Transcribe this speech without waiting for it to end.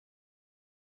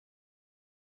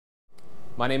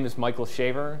My name is Michael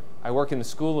Shaver. I work in the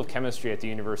School of Chemistry at the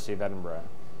University of Edinburgh,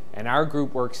 and our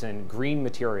group works in green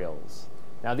materials.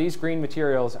 Now, these green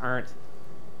materials aren't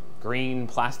green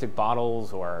plastic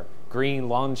bottles or green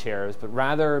lawn chairs, but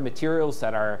rather materials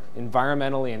that are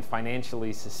environmentally and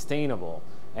financially sustainable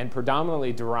and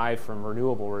predominantly derived from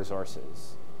renewable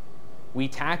resources. We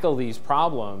tackle these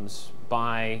problems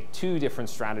by two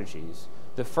different strategies.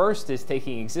 The first is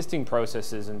taking existing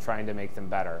processes and trying to make them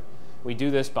better. We do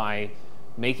this by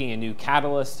making a new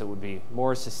catalyst that would be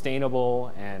more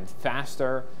sustainable and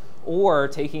faster, or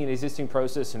taking an existing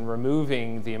process and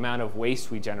removing the amount of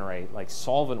waste we generate, like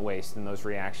solvent waste in those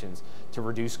reactions, to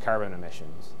reduce carbon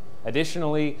emissions.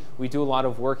 Additionally, we do a lot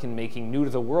of work in making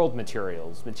new-to-the-world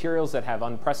materials, materials that have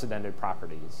unprecedented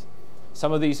properties.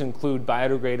 Some of these include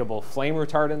biodegradable flame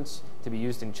retardants to be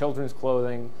used in children's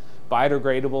clothing,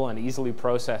 biodegradable and easily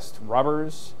processed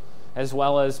rubbers, as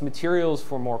well as materials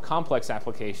for more complex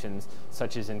applications,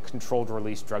 such as in controlled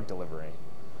release drug delivery.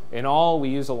 In all, we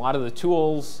use a lot of the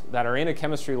tools that are in a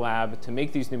chemistry lab to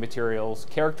make these new materials,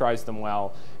 characterize them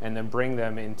well, and then bring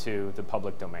them into the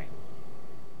public domain.